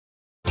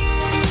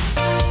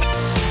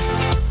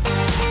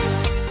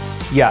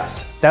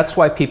Yes, that's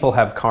why people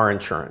have car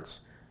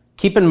insurance.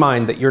 Keep in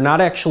mind that you're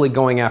not actually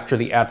going after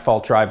the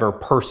at-fault driver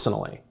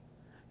personally.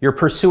 You're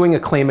pursuing a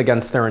claim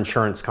against their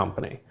insurance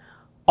company.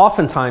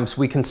 Oftentimes,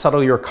 we can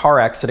settle your car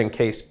accident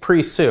case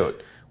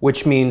pre-suit,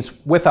 which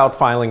means without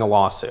filing a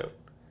lawsuit.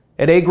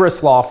 At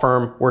Agruss Law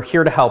Firm, we're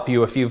here to help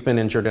you if you've been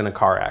injured in a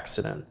car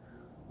accident.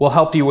 We'll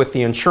help you with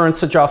the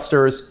insurance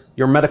adjusters,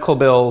 your medical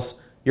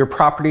bills, your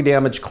property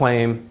damage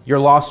claim, your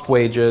lost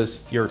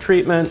wages, your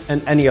treatment,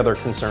 and any other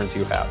concerns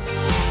you have.